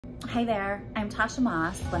Hi there, I'm Tasha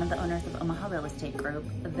Moss, one of the owners of Omaha Real Estate Group.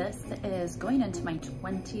 This is going into my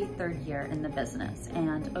 23rd year in the business,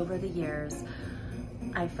 and over the years,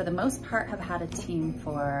 I, for the most part, have had a team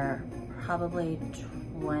for probably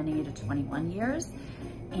 20 to 21 years.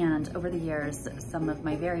 And over the years, some of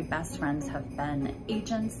my very best friends have been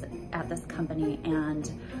agents at this company, and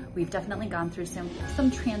we've definitely gone through some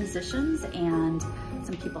transitions, and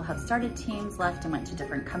some people have started teams, left, and went to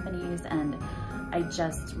different companies, and I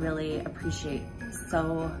just really appreciate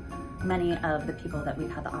so many of the people that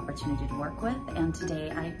we've had the opportunity to work with. And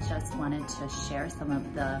today I just wanted to share some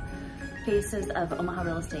of the faces of Omaha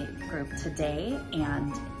Real Estate Group today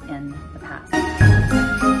and in the past.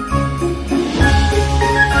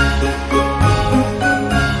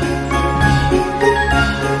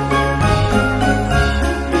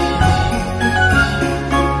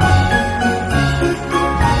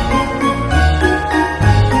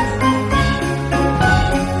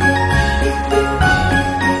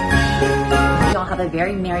 Have a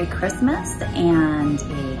very Merry Christmas and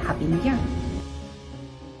a Happy New Year.